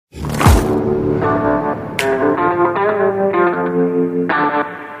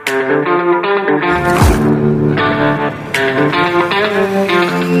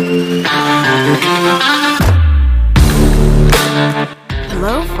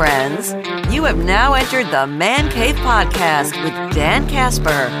friends. You have now entered the Man Cave Podcast with Dan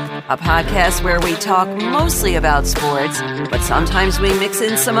Casper, a podcast where we talk mostly about sports, but sometimes we mix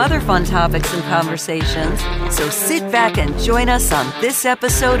in some other fun topics and conversations. So sit back and join us on this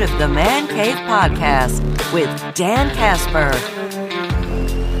episode of the Man Cave Podcast with Dan Casper.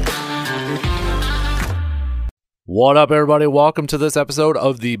 What up, everybody? Welcome to this episode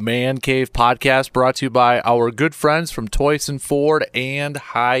of the Man Cave Podcast, brought to you by our good friends from Toyson Ford and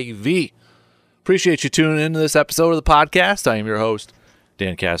Hy-Vee. Appreciate you tuning into this episode of the podcast. I am your host,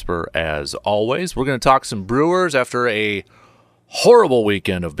 Dan Casper, as always. We're going to talk some Brewers after a horrible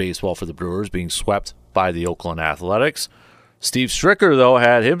weekend of baseball for the Brewers, being swept by the Oakland Athletics. Steve Stricker, though,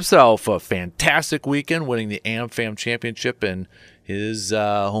 had himself a fantastic weekend, winning the AmFam Championship in his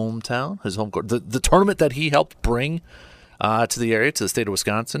hometown, his home court, the tournament that he helped bring to the area, to the state of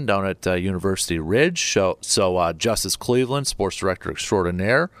Wisconsin, down at University Ridge. So Justice Cleveland, sports director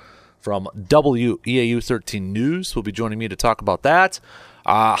extraordinaire from WEAU 13 News, will be joining me to talk about that.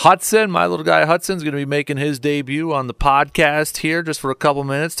 Hudson, my little guy Hudson, is going to be making his debut on the podcast here just for a couple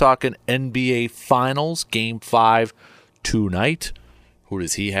minutes, talking NBA Finals, Game 5 tonight. Who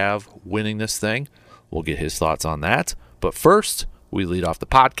does he have winning this thing? We'll get his thoughts on that. But first, we lead off the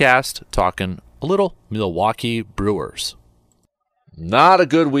podcast talking a little Milwaukee Brewers. Not a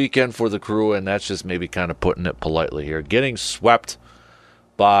good weekend for the crew, and that's just maybe kind of putting it politely here. Getting swept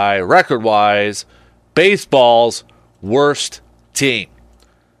by, record-wise, baseball's worst team.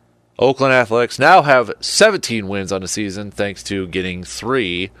 Oakland Athletics now have 17 wins on the season, thanks to getting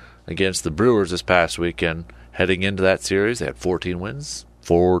 3 against the Brewers this past weekend. Heading into that series, they had 14 wins.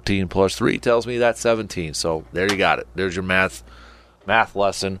 14 plus 3 tells me that's 17. So there you got it. There's your math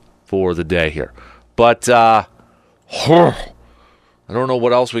lesson for the day here. But I don't know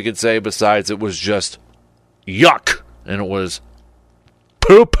what else we could say besides it was just yuck. And it was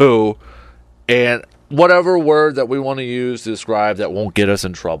poo-poo. And whatever word that we want to use to describe that won't get us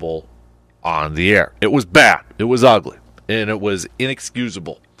in trouble on the air. It was bad. It was ugly. And it was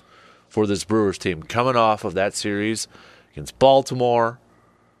inexcusable for this Brewers team coming off of that series against Baltimore.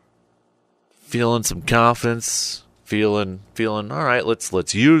 Feeling some confidence, feeling all right,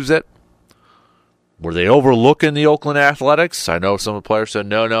 let's use it. Were they overlooking the Oakland Athletics? I know some of the players said,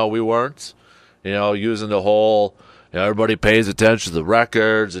 no, we weren't. Using the whole, everybody pays attention to the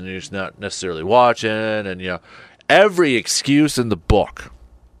records and you're just not necessarily watching, and every excuse in the book.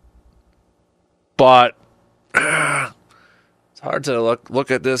 But it's hard to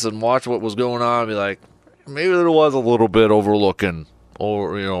look at this and watch what was going on and be like, maybe there was a little bit overlooking.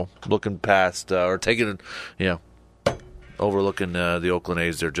 Or, looking past, or taking, overlooking the Oakland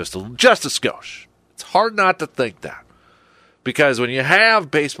A's there just a skosh. It's hard not to think that. Because when you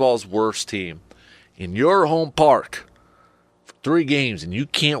have baseball's worst team in your home park for 3 games and you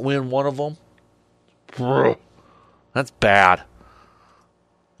can't win one of them, that's bad.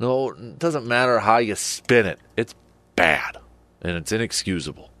 No, it doesn't matter how you spin it. It's bad. And it's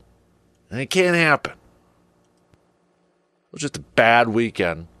inexcusable. And it can't happen. It was just a bad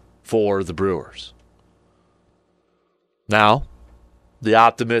weekend for the Brewers. Now, the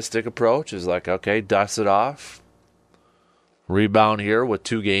optimistic approach is like, okay, dust it off. Rebound here with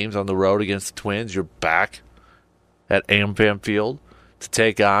 2 games on the road against the Twins. You're back at AmFam Field to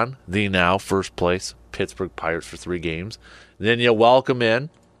take on the now first place Pittsburgh Pirates for 3 games. Then you welcome in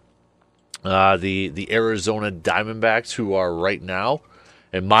the Arizona Diamondbacks, who are right now,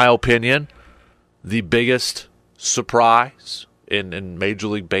 in my opinion, the biggest surprise in Major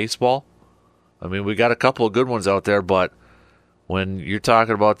League Baseball. I mean, we got a couple of good ones out there, but when you're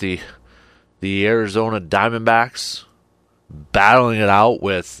talking about the Arizona Diamondbacks battling it out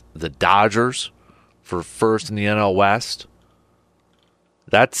with the Dodgers for first in the NL West,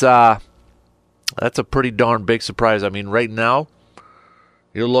 that's a pretty darn big surprise. I mean, right now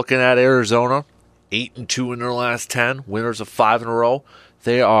you're looking at Arizona 8-2 in their last 10, winners of 5 in a row.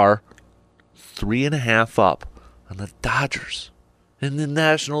 They are 3.5 up on the Dodgers in the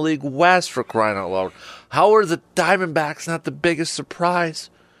National League West, for crying out loud. How are the Diamondbacks not the biggest surprise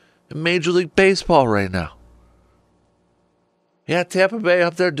in Major League Baseball right now? Yeah, Tampa Bay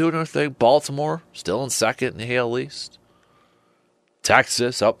up there doing their thing. Baltimore still in second in the AL East.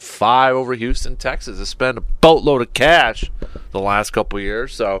 Texas up 5 over Houston. Texas has spent a boatload of cash the last couple of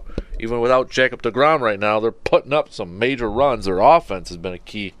years, so even without Jacob deGrom right now, they're putting up some major runs. Their offense has been a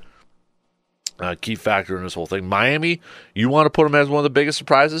key factor in this whole thing. Miami, you want to put them as one of the biggest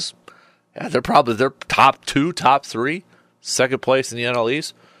surprises? Yeah, they're top 2, top 3, second place in the NL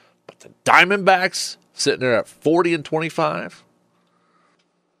East. But the Diamondbacks sitting there at 40-25.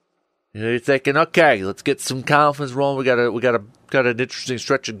 You're thinking, okay, let's get some confidence rolling. We got to got an interesting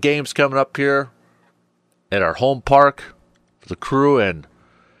stretch of games coming up here at our home park for the Crew, and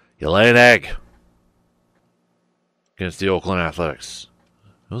you lay an egg against the Oakland Athletics.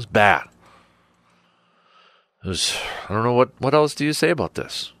 It was bad. I don't know what else do you say about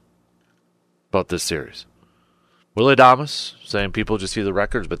this series. Willie Adames saying people just see the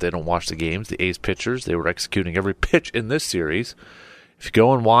records, but they don't watch the games. The A's pitchers, they were executing every pitch in this series. If you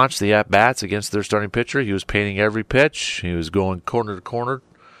go and watch the at-bats against their starting pitcher, he was painting every pitch. He was going corner to corner,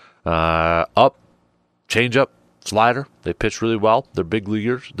 up, change-up, slider. They pitched really well. They're big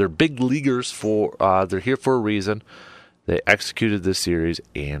leaguers. They're here for a reason. They executed this series,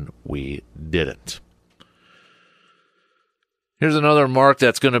 and we didn't. Here's another mark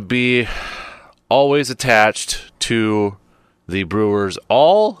that's going to be always attached to the Brewers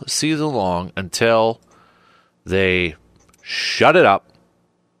all season long until they shut it up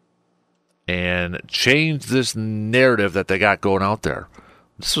and change this narrative that they got going out there.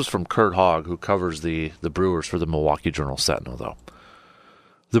 This was from Kurt Hogg, who covers the Brewers for the Milwaukee Journal-Sentinel, though.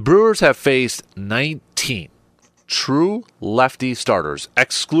 The Brewers have faced 19 true lefty starters,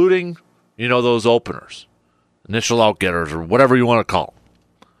 excluding, those openers, initial outgetters, or whatever you want to call them.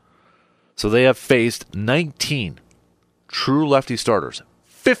 So they have faced 19 true lefty starters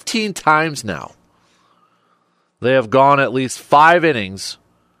 15 times now. They have gone at least 5 innings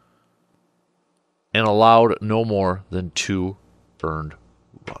and allowed no more than 2 earned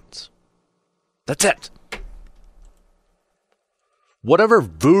runs. That's it. Whatever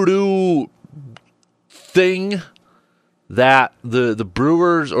voodoo thing that the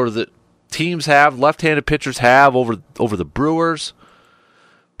Brewers or the teams have, left-handed pitchers have over the Brewers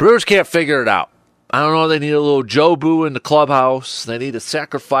can't figure it out. I don't know, they need a little Jobu in the clubhouse. They need to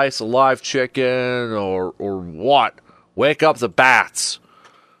sacrifice a live chicken or what. Wake up the bats.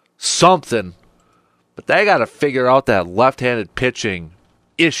 Something. But they got to figure out that left-handed pitching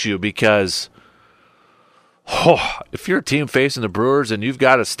issue because if you're a team facing the Brewers and you've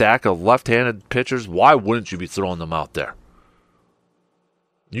got a stack of left-handed pitchers, why wouldn't you be throwing them out there?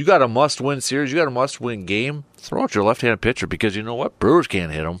 You got a must-win series. You got a must-win game. Throw out your left-handed pitcher because you know what? Brewers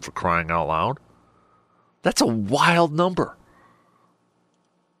can't hit them, for crying out loud. That's a wild number.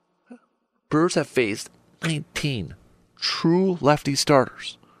 Brewers have faced 19 true lefty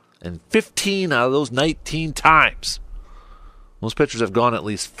starters. And 15 out of those 19 times, those pitchers have gone at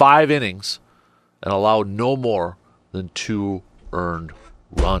least 5 innings and allowed no more than 2 earned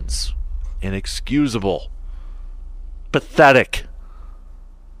runs. Inexcusable. Pathetic.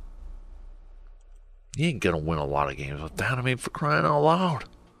 You ain't going to win a lot of games with that. I mean, for crying out loud.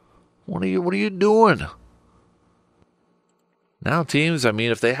 What are you doing? Now teams,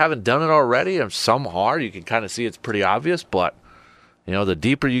 if they haven't done it already, and some are, you can kind of see it's pretty obvious, but, the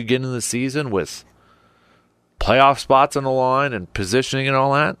deeper you get into the season with playoff spots on the line and positioning and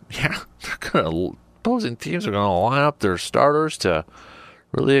all that, opposing teams are going to line up their starters to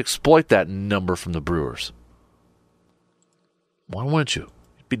really exploit that number from the Brewers. Why wouldn't you?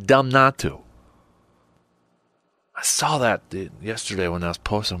 You'd be dumb not to. I saw that yesterday when I was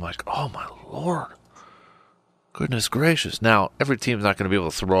posting. I'm like, oh my Lord. Goodness gracious. Now, every team's not going to be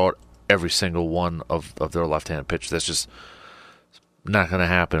able to throw out every single one of their left-handed pitchers. That's just not going to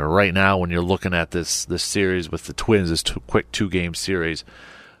happen. Right now, when you're looking at this series with the Twins, this quick 2-game series,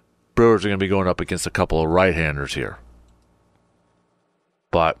 Brewers are going to be going up against a couple of right-handers here.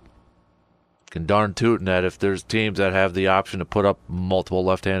 But can darn tootin' that if there's teams that have the option to put up multiple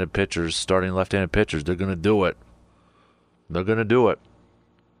left-handed pitchers, starting left-handed pitchers, they're going to do it. They're going to do it.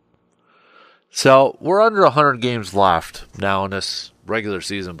 So, we're under 100 games left now in this regular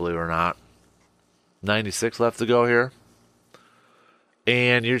season, believe it or not. 96 left to go here.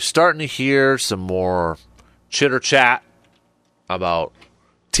 And you're starting to hear some more chitter-chat about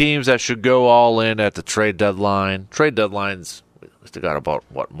teams that should go all in at the trade deadline. Trade deadline's, they got about,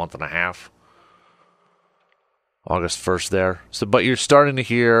 month and a half? August 1st there. So, but you're starting to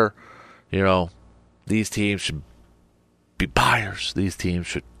hear, these teams should be buyers. These teams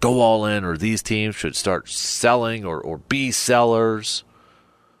should go all in, or these teams should start selling or be sellers.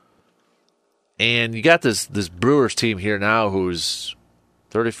 And you got this Brewers team here now who's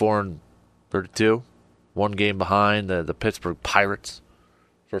 34-32, 1 game behind the Pittsburgh Pirates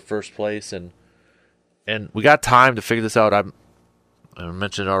for first place, and we got time to figure this out. I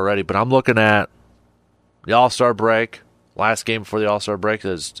mentioned it already, but I'm looking at the All-Star break. Last game before the All-Star break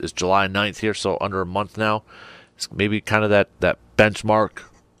is July 9th here, so under a month now. It's maybe kind of that benchmark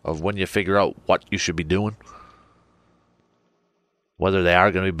of when you figure out what you should be doing. Whether they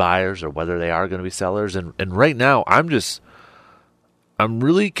are going to be buyers or whether they are going to be sellers. And right now, I'm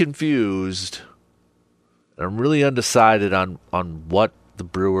really confused. I'm really undecided on what the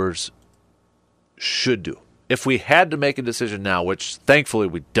Brewers should do. If we had to make a decision now, which thankfully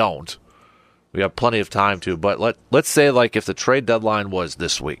we don't, we have plenty of time to, but let's say like if the trade deadline was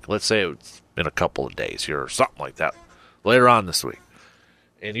this week, let's say it's in a couple of days here or something like that, later on this week,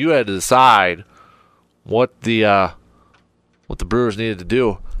 and you had to decide what the Brewers needed to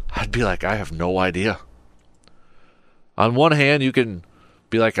do, I'd be like, I have no idea. On one hand, you can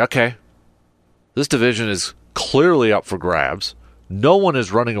be like, okay, this division is clearly up for grabs. No one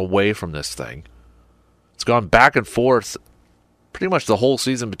is running away from this thing. It's gone back and forth pretty much the whole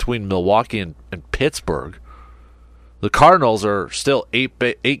season between Milwaukee and Pittsburgh. The Cardinals are still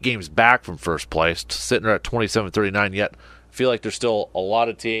eight games back from first place, sitting there at 27-39, yet I feel like there's still a lot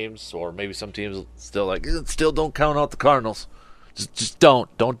of teams, or maybe some teams still like, still don't count out the Cardinals. Just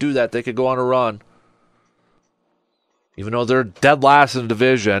don't. Don't do that. They could go on a run. Even though they're dead last in the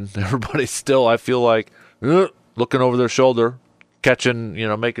division, everybody's still, I feel like, looking over their shoulder, catching,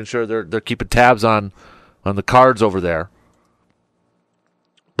 making sure they're keeping tabs on the Cards over there.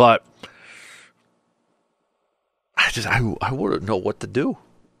 But I wouldn't know what to do.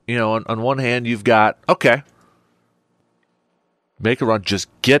 On one hand, you've got, okay, make a run, just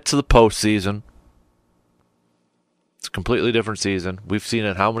get to the postseason. It's a completely different season. We've seen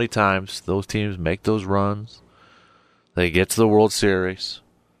it how many times those teams make those runs. They get to the World Series.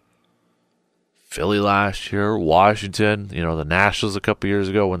 Philly last year, Washington, the Nationals a couple years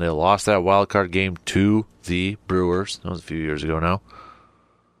ago when they lost that wild card game to the Brewers. That was a few years ago now.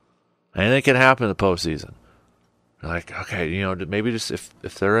 Anything can happen in the postseason. Like, okay, maybe just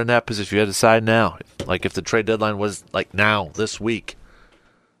if they're in that position, you had to decide now. If the trade deadline was like now, this week,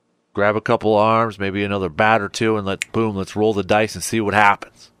 grab a couple arms, maybe another bat or two, and let's roll the dice and see what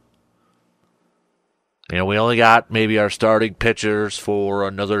happens. We only got maybe our starting pitchers for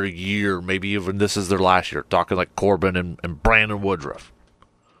another year. Maybe even this is their last year. Talking like Corbin and Brandon Woodruff.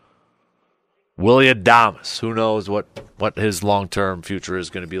 Willy Adames. Who knows what his long-term future is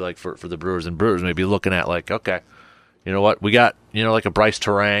going to be like for the Brewers. And Brewers may be looking at like, okay, you know what? We got, like a Bryce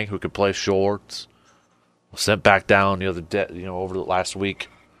Terang who could play shorts. Sent back down the other day, over the last week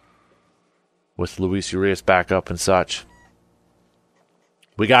with Luis Urias back up and such.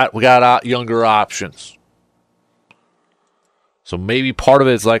 We got younger options. So maybe part of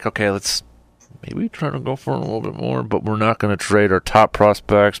it is like, okay, let's maybe try to go for a little bit more, but we're not going to trade our top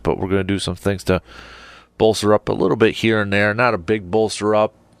prospects, but we're going to do some things to bolster up a little bit here and there. Not a big bolster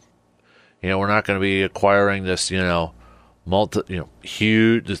up. We're not going to be acquiring this, huge,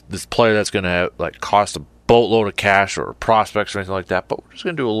 this player that's going to have, cost a boatload of cash or prospects or anything like that, but we're just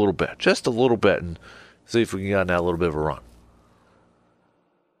going to do a little bit, just a little bit, and see if we can get on that little bit of a run.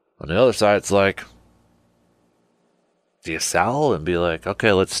 On the other side, it's like, do you sell and be like,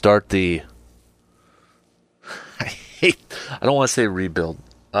 okay, let's start the, I don't want to say rebuild,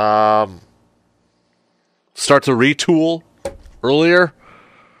 start to retool earlier?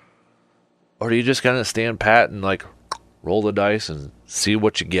 Or do you just kind of stand pat and roll the dice and see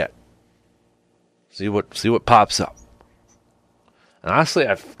what you get? See what pops up. And honestly,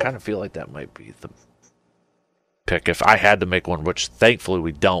 I kind of feel like that might be the pick if I had to make one, which thankfully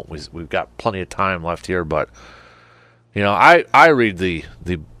we don't. We've got plenty of time left here, but I read the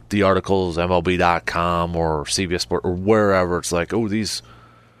articles, MLB.com or CBS Sport or wherever. It's like, oh, these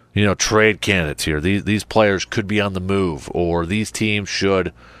trade candidates here. These players could be on the move, or these teams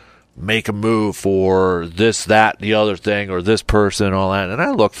should make a move for this, that, the other thing, or this person, all that. And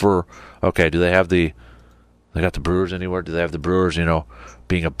I look for, okay, do they got the Brewers anywhere? Do they have the Brewers,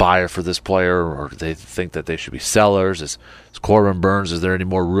 being a buyer for this player, or do they think that they should be sellers? Is Corbin Burnes, is there any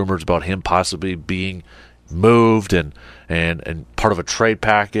more rumors about him possibly being moved and part of a trade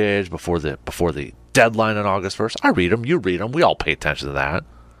package before the deadline on August 1st? I read them, you read them, we all pay attention to that.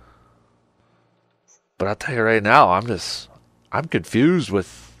 But I'll tell you right now, I'm confused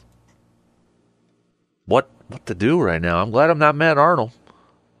with what to do right now. I'm glad I'm not Matt Arnold,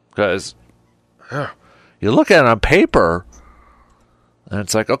 because you look at it on paper and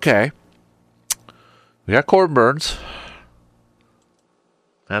it's like, okay, we got Corbin Burnes.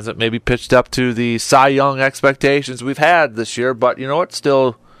 Hasn't maybe pitched up to the Cy Young expectations we've had this year, but you know what?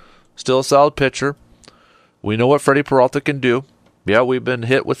 Still a solid pitcher. We know what Freddie Peralta can do. Yeah, we've been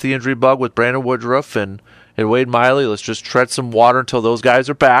hit with the injury bug with Brandon Woodruff and Wade Miley. Let's just tread some water until those guys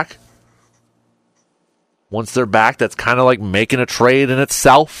are back. Once they're back, that's kind of like making a trade in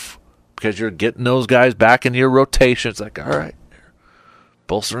itself, because you're getting those guys back into your rotation. It's like, all right,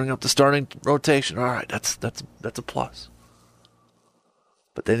 bolstering up the starting rotation. All right, that's a plus.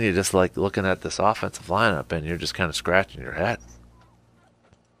 But then you're just looking at this offensive lineup and you're just kind of scratching your head.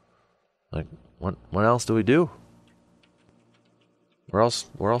 Like, what else do we do? Where else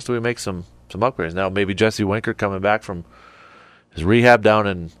do we make some upgrades? Now maybe Jesse Winker coming back from his rehab down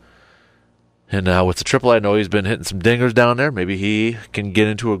in with the AAA. I know he's been hitting some dingers down there. Maybe he can get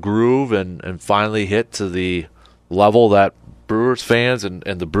into a groove and finally hit to the level that Brewers fans and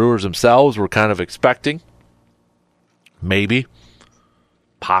the Brewers themselves were kind of expecting. Maybe.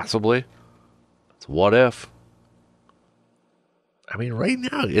 Possibly. It's what if. I mean, right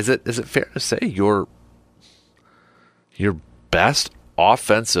now, is it fair to say your best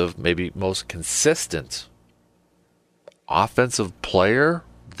offensive, maybe most consistent offensive player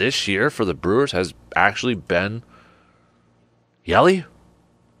this year for the Brewers has actually been Christian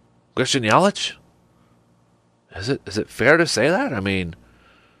Yelich? Is it fair to say that? I mean,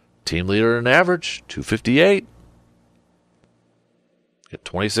 team leader in average, 258. Got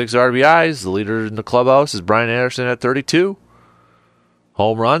 26 RBIs. The leader in the clubhouse is Brian Anderson at 32.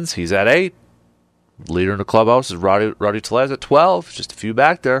 Home runs, he's at 8. Leader in the clubhouse is Rowdy Tellez at 12. Just a few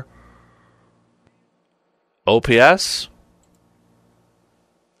back there. OPS,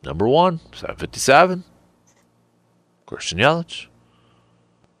 number 1, 757. Christian Yelich.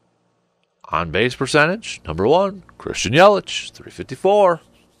 On base percentage, number 1, Christian Yelich, 354.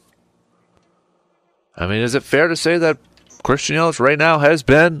 I mean, is it fair to say that Christian Yelich right now has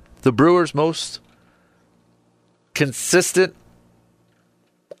been the Brewers' most consistent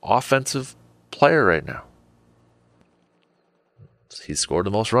offensive player right now? He scored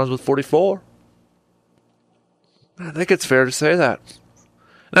the most runs with 44. I think it's fair to say that.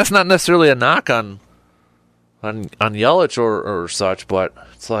 And that's not necessarily a knock on Yelich or such, but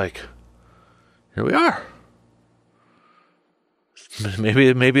it's like, here we are.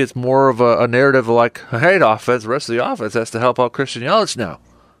 Maybe it's more of a narrative of like, hey, the rest of the offense has to help out Christian Yelich now.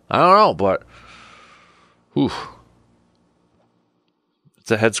 I don't know, but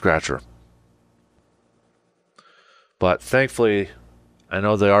it's a head scratcher. But thankfully, I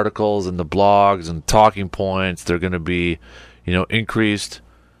know the articles and the blogs and talking points, they're going to be, increased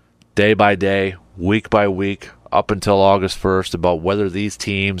day by day, week by week, up until August 1st about whether these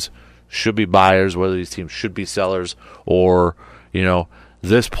teams should be buyers, whether these teams should be sellers, or,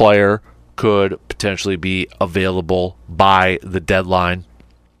 this player could potentially be available by the deadline.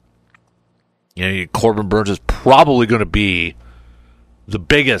 Corbin Burnes is probably going to be the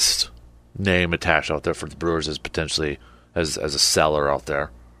biggest name attached out there for the Brewers as potentially as a seller out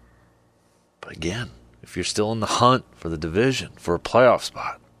there. But again, if you're still in the hunt for the division, for a playoff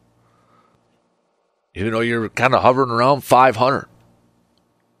spot, even though you're kind of hovering around 500,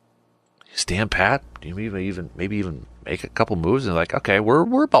 you stand pat. You maybe even make a couple moves and like, okay,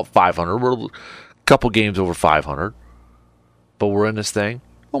 we're about 500. We're a couple games over 500, but we're in this thing.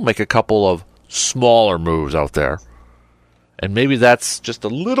 We'll make a couple of smaller moves out there. And maybe that's just a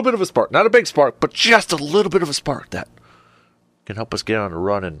little bit of a spark. Not a big spark, but just a little bit of a spark that can help us get on a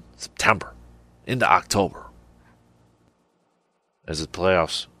run in September, into October, as the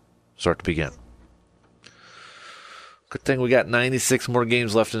playoffs start to begin. Good thing we got 96 more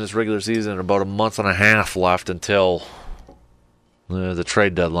games left in this regular season and about a month and a half left until the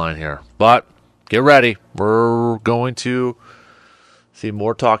trade deadline here. But get ready. We're going to see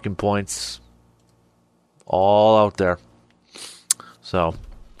more talking points all out there. So,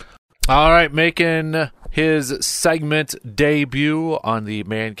 all right, making his segment debut on the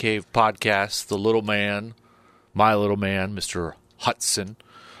Man Cave podcast, the little man, my little man, Mr. Hudson.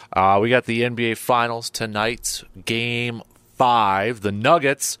 We got the NBA Finals tonight, Game 5. The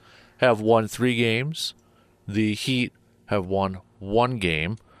Nuggets have won 3 games. The Heat have won 1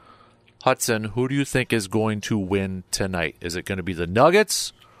 game. Hudson, who do you think is going to win tonight? Is it going to be the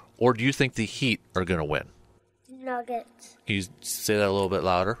Nuggets, or do you think the Heat are going to win? Nuggets. Can you say that a little bit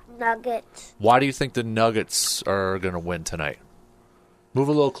louder? Nuggets. Why do you think the Nuggets are going to win tonight? Move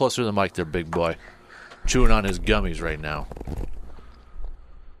a little closer to the mic there, big boy. Chewing on his gummies right now.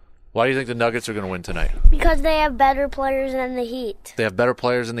 Why do you think the Nuggets are going to win tonight? Because they have better players than the Heat. They have better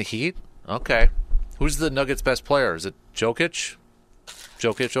players than the Heat? Okay. Who's the Nuggets' best player? Is it Jokic?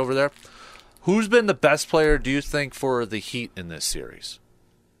 Jokic over there? Who's been the best player, do you think, for the Heat in this series?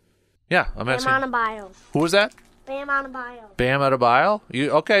 Yeah, I'm asking. Bam Adebayo. Who was that? Bam Adebayo. Bam Adebayo?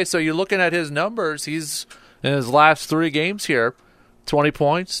 Okay, so you're looking at his numbers. He's, in his last 3 games here, 20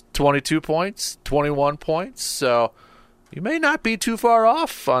 points, 22 points, 21 points. So you may not be too far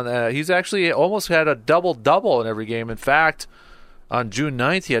off on that. He's actually almost had a double-double in every game. In fact, on June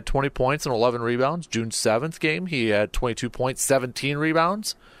 9th, he had 20 points and 11 rebounds. June 7th game, he had 22 points, 17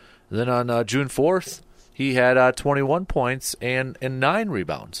 rebounds. And then on June 4th, he had 21 points and 9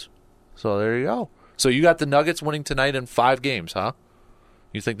 rebounds. So there you go. So you got the Nuggets winning tonight in 5 games, huh?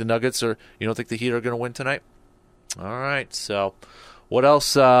 You think the Nuggets are? You don't think the Heat are going to win tonight? All right. So, what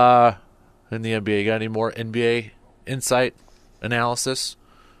else in the NBA? You got any more NBA insight analysis?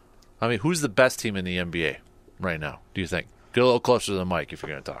 I mean, who's the best team in the NBA right now? Do you think? Get a little closer to the mic if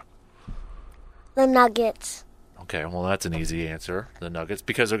you're going to talk. The Nuggets. Okay. Well, that's an easy answer. The Nuggets,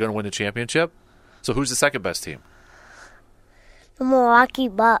 because they're going to win the championship. So, who's the second best team? The Milwaukee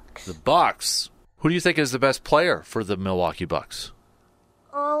Bucks. The Bucks. Who do you think is the best player for the Milwaukee Bucks?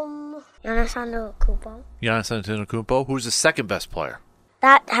 Giannis Antetokounmpo. Giannis Antetokounmpo. Who's the second best player?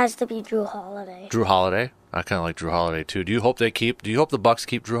 That has to be Drew Holiday. Drew Holiday. I kind of like Drew Holiday too. Do you hope the Bucks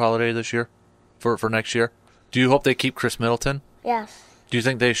keep Drew Holiday this year, for next year? Do you hope they keep Chris Middleton? Yes. Do you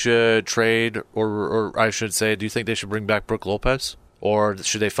think they should trade, or I should say, do you think they should bring back Brook Lopez, or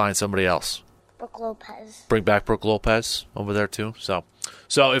should they find somebody else? Brook Lopez. Bring back Brook Lopez over there too. So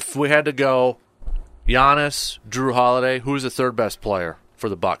if we had to go, Giannis, Drew Holiday, who's the third best player for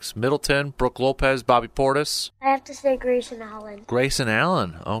the Bucks? Middleton, Brook Lopez, Bobby Portis. I have to say Grayson Allen. Grayson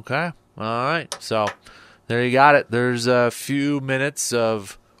Allen. Okay. All right. So there you got it. There's a few minutes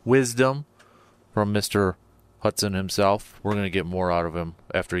of wisdom from Mr. Hudson himself. We're going to get more out of him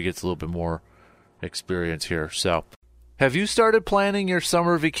after he gets a little bit more experience here. So, have you started planning your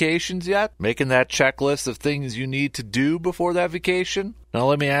summer vacations yet? Making that checklist of things you need to do before that vacation? Now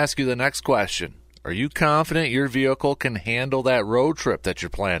let me ask you the next question. Are you confident your vehicle can handle that road trip that you're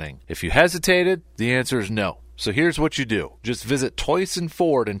planning? If you hesitated, the answer is no. So here's what you do. Just visit Toyson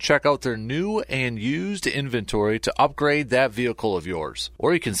Ford and check out their new and used inventory to upgrade that vehicle of yours.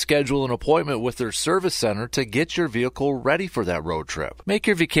 Or you can schedule an appointment with their service center to get your vehicle ready for that road trip. Make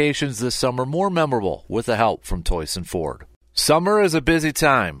your vacations this summer more memorable with the help from Toyson Ford. Summer is a busy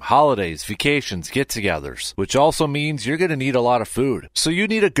time. Holidays, vacations, get-togethers, which also means you're going to need a lot of food. So you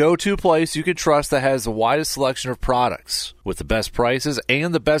need a go-to place you can trust that has the widest selection of products with the best prices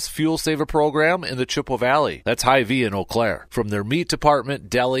and the best fuel saver program in the Chippewa Valley. That's Hy-Vee in Eau Claire. From their meat department,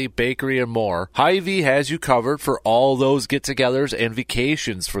 deli, bakery, and more, Hy-Vee has you covered for all those get-togethers and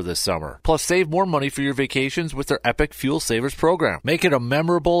vacations for this summer. Plus, save more money for your vacations with their Epic Fuel Savers program. Make it a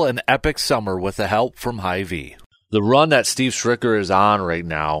memorable and epic summer with the help from Hy-Vee. The run that Steve Stricker is on right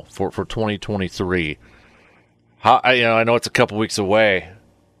now for 2023, I know it's a couple weeks away.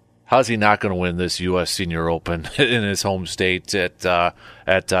 How's he not going to win this U.S. Senior Open in his home state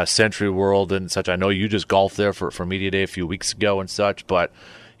at Century World and such? I know you just golfed there for Media Day a few weeks ago and such, but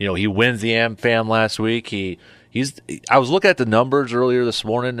he wins the AmFam last week. I was looking at the numbers earlier this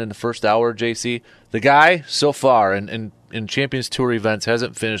morning in the first hour, JC. The guy so far in Champions Tour events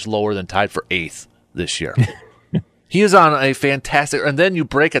hasn't finished lower than tied for 8th this year. He is on a fantastic, and then you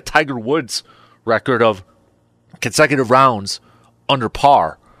break a Tiger Woods record of consecutive rounds under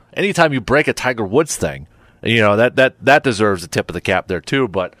par. Anytime you break a Tiger Woods thing, that deserves a tip of the cap there too.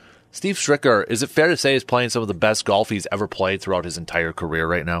 But Steve Stricker, is it fair to say, is playing some of the best golf he's ever played throughout his entire career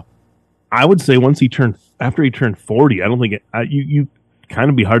right now? I would say after he turned 40, I don't think you kind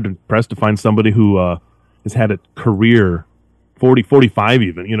of be hard pressed to find somebody who has had a career 40, 45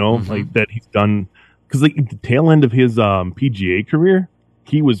 even, like that he's done. Because the tail end of his PGA career,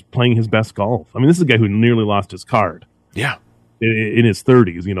 he was playing his best golf. I mean, this is a guy who nearly lost his card. Yeah, in his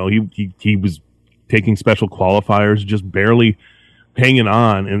 30s, he was taking special qualifiers, just barely hanging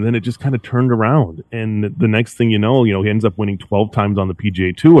on, and then it just kind of turned around. And the next thing you know, he ends up winning 12 times on the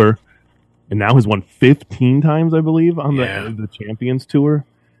PGA Tour, and now has won 15 times, I believe, on the Champions Tour.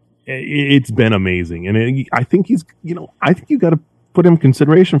 It's been amazing, and I think you got to put him in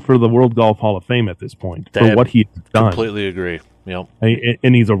consideration for the World Golf Hall of Fame at this point for what he's done. Completely agree. Yep.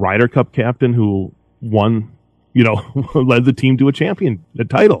 And he's a Ryder Cup captain who won, led the team to a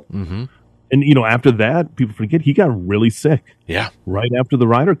title. Mm-hmm. And, after that, people forget he got really sick. Yeah. Right after the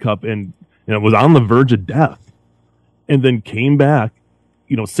Ryder Cup and was on the verge of death and then came back,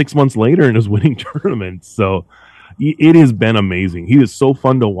 6 months later and is winning tournaments. So it has been amazing. He is so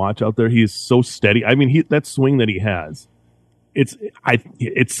fun to watch out there. He is so steady. I mean, that swing that he has, it's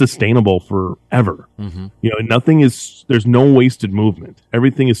sustainable forever. Mm-hmm. There's no wasted movement.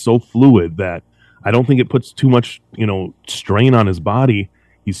 Everything is so fluid that I don't think it puts too much, strain on his body.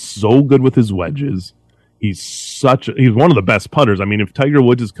 He's so good with his wedges. He's one of the best putters. I mean, if Tiger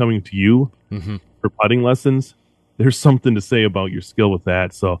Woods is coming to you for putting lessons, there's something to say about your skill with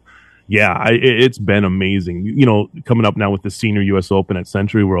that. So yeah, it's been amazing. Coming up now with the Senior U.S. Open at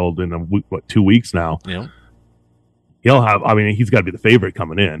Century World in 2 weeks now. Yeah. He's got to be the favorite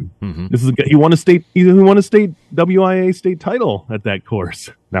coming in. Mm-hmm. This is he won a state WIA state title at that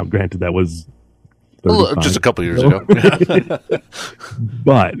course. Now, granted, that was Just a couple years ago.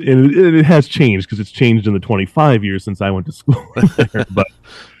 But it has changed because it's changed in the 25 years since I went to school there. But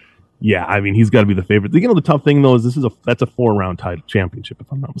yeah, I mean, he's got to be the favorite. You know, the tough thing though is that's a 4-round title championship,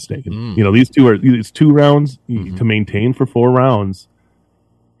 if I'm not mistaken. You know, it's 2 rounds to maintain for 4 rounds.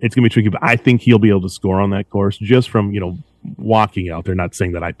 It's gonna be tricky, but I think he'll be able to score on that course just from, you know, walking out there. Not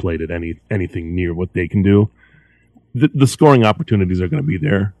saying that I played at anything near what they can do. The scoring opportunities are going to be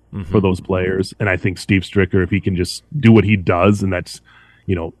there for those players, and I think Steve Stricker, if he can just do what he does, and that's,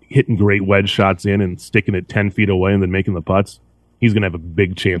 you know, hitting great wedge shots in and sticking it 10 feet away and then making the putts, he's going to have a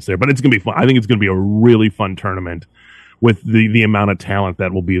big chance there. But it's going to be fun. I think it's going to be a really fun tournament with the amount of talent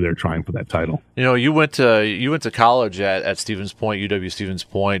that will be there trying for that title. You know, you went to college at Stevens Point, UW Stevens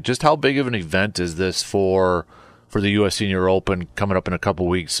Point. Just how big of an event is this for the U.S. Senior Open coming up in a couple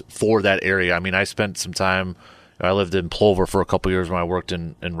weeks for that area? I mean, I spent some time. I lived in Plover for a couple years when I worked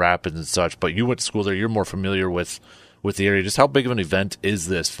in Rapids and such. But you went to school there. You're more familiar with the area. Just how big of an event is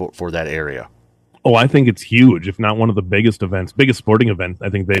this for that area? Oh, I think it's huge, if not one of the biggest sporting events. I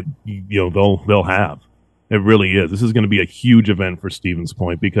think they'll have. It really is. This is going to be a huge event for Stevens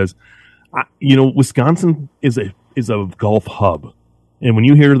Point because, you know, Wisconsin is a golf hub, and when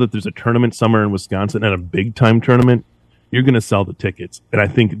you hear that there's a tournament somewhere in Wisconsin and a big time tournament, you're going to sell the tickets, and I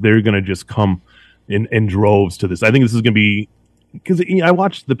think they're going to just come in droves to this. I think this is going to be because I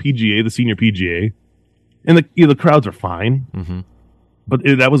watched the PGA, the senior PGA, and the crowds are fine, but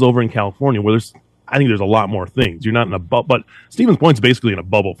that was over in California where I think there's a lot more things. You're not in a bubble, but Stevens Point's basically in a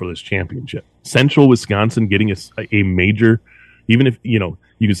bubble for this championship. Central Wisconsin getting a major, even if, you know,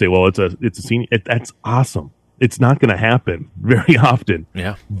 you can say, well, it's a senior. That's awesome. It's not going to happen very often.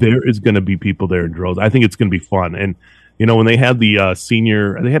 Yeah, there is going to be people there in droves. I think it's going to be fun. And you know, when they had the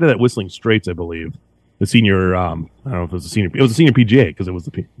senior, they had it at Whistling Straits, I believe. The senior, I don't know if it was a senior. It was a senior PGA because it was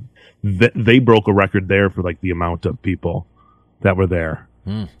they broke a record there for like the amount of people that were there.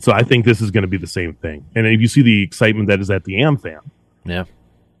 So I think this is going to be the same thing. And if you see the excitement that is at the AmFam,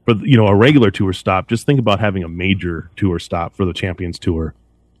 for, you know, a regular tour stop, just think about having a major tour stop for the Champions Tour.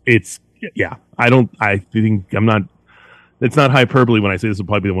 It's it's not hyperbole when I say this will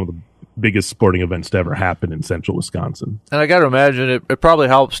probably be one of the biggest sporting events to ever happen in Central Wisconsin. And I got to imagine it probably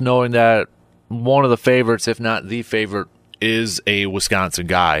helps knowing that one of the favorites, if not the favorite, is a Wisconsin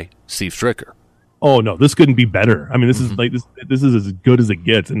guy, Steve Stricker. Oh no, this couldn't be better. I mean, this is like this is as good as it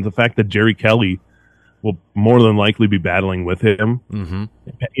gets, and the fact that Jerry Kelly will more than likely be battling with him.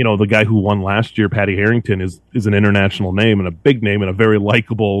 You know, the guy who won last year, Patty Harrington, is an international name and a big name and a very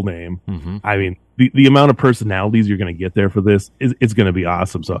likable name. I mean, the amount of personalities you're going to get there for this it's going to be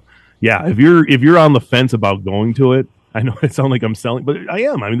awesome. So yeah, if you're on the fence about going to it, I know it sounds like I'm selling, but I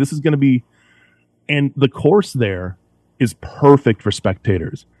am. I mean, this is going to be, and the course there is perfect for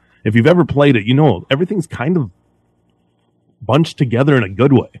spectators. If you've ever played it, you know everything's kind of bunched together in a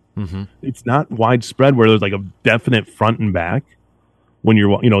good way. It's not widespread where there's like a definite front and back when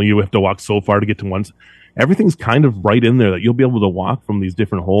you have to walk so far to get to one. Everything's kind of right in there that you'll be able to walk from these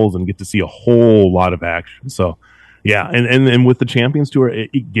different holes and get to see a whole lot of action. So yeah, and with the Champions Tour,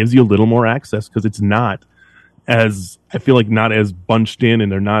 it gives you a little more access because it's not as, I feel like, not as bunched in,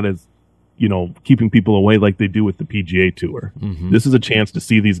 and they're not as, you know, keeping people away like they do with the PGA Tour. This is a chance to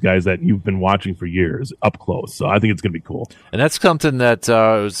see these guys that you've been watching for years up close. So I think it's going to be cool. And that's something that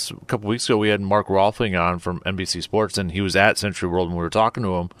it was a couple weeks ago. We had Mark Rolfing on from NBC Sports, and he was at Century World when we were talking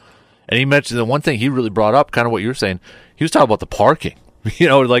to him. And he mentioned the one thing he really brought up, kind of what you're saying. He was talking about the parking. You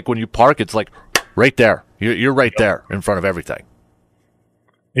know, like when you park, it's like right there. You're right there in front of everything.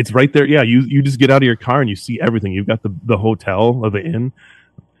 It's right there. Yeah, you just get out of your car and you see everything. You've got the hotel or the inn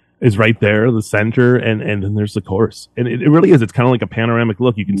is right there, the center, and then there's the course. And it really is. It's kind of like a panoramic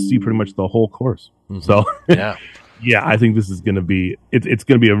look. You can see pretty much the whole course. So yeah, I think this is going to be it's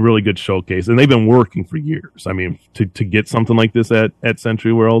going to be a really good showcase. And they've been working for years. I mean, to get something like this at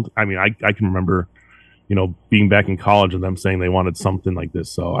Century World, I mean, I can remember, you know, being back in college and them saying they wanted something like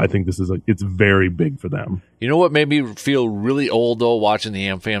this. So I think it's very big for them. You know what made me feel really old, though, watching the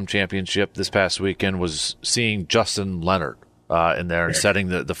AmFam Championship this past weekend was seeing Justin Leonard in there and setting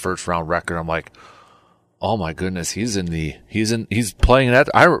the first round record. I'm like, oh my goodness, he's playing that.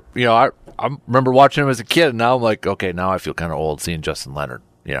 I remember watching him as a kid, and now I'm like, okay, now I feel kind of old seeing Justin Leonard.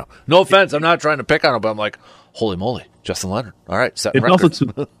 You know, no offense, I'm not trying to pick on him, but I'm like, holy moly, Justin Leonard. All right, setting records.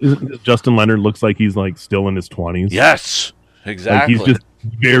 Also, Justin Leonard looks like he's like still in his 20s. Yes, exactly. Like he's just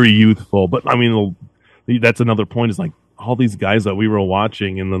very youthful. But I mean, that's another point. Is like all these guys that we were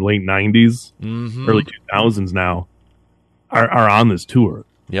watching in the late 90s, early 2000s now are on this tour.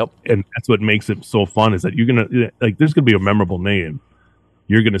 Yep. And that's what makes it so fun is that you're going to, like, there's going to be a memorable name.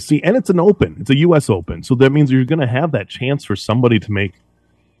 you're going to see. And it's an open. It's a U.S. Open. So that means you're going to have that chance for somebody to make,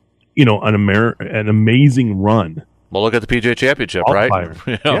 you know, an amazing run. Well, look at the PGA Championship, Qualifier.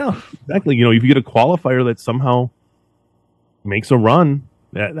 right? Yeah, exactly. You know, if you get a qualifier that somehow makes a run,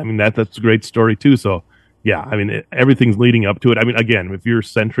 that's a great story too. So, yeah, I mean, everything's leading up to it. I mean, again, if you're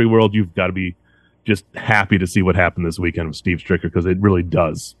Century World, you've got to be just happy to see what happened this weekend with Steve Stricker, because it really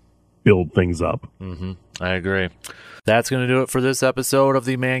does build things up. Mm-hmm. I agree. That's going to do it for this episode of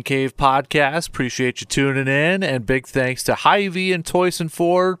the Man Cave Podcast. Appreciate you tuning in, and big thanks to Hy-Vee and Toyson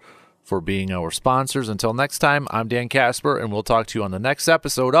Ford for being our sponsors. Until next time, I'm Dan Casper, and we'll talk to you on the next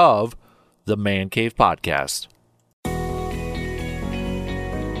episode of the Man Cave Podcast.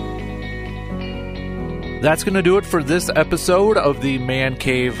 That's going to do it for this episode of the Man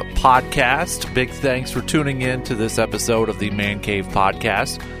Cave Podcast. Big thanks for tuning in to this episode of the Man Cave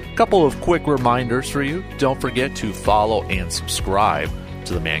Podcast. A couple of quick reminders for you. Don't forget to follow and subscribe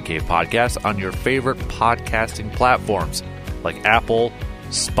to the Man Cave Podcast on your favorite podcasting platforms like Apple,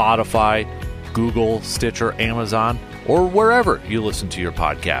 Spotify, Google, Stitcher, Amazon, or wherever you listen to your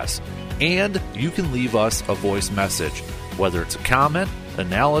podcasts. And you can leave us a voice message, whether it's a comment,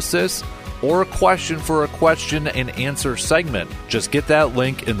 analysis, or a question for a question and answer segment. Just get that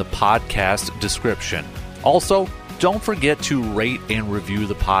link in the podcast description. Also, don't forget to rate and review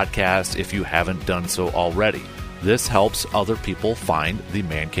the podcast if you haven't done so already. This helps other people find the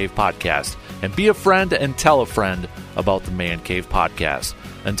Man Cave Podcast. And be a friend and tell a friend about the Man Cave Podcast.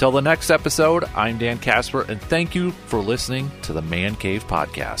 Until the next episode, I'm Dan Casper, and thank you for listening to the Man Cave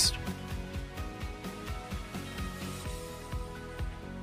Podcast.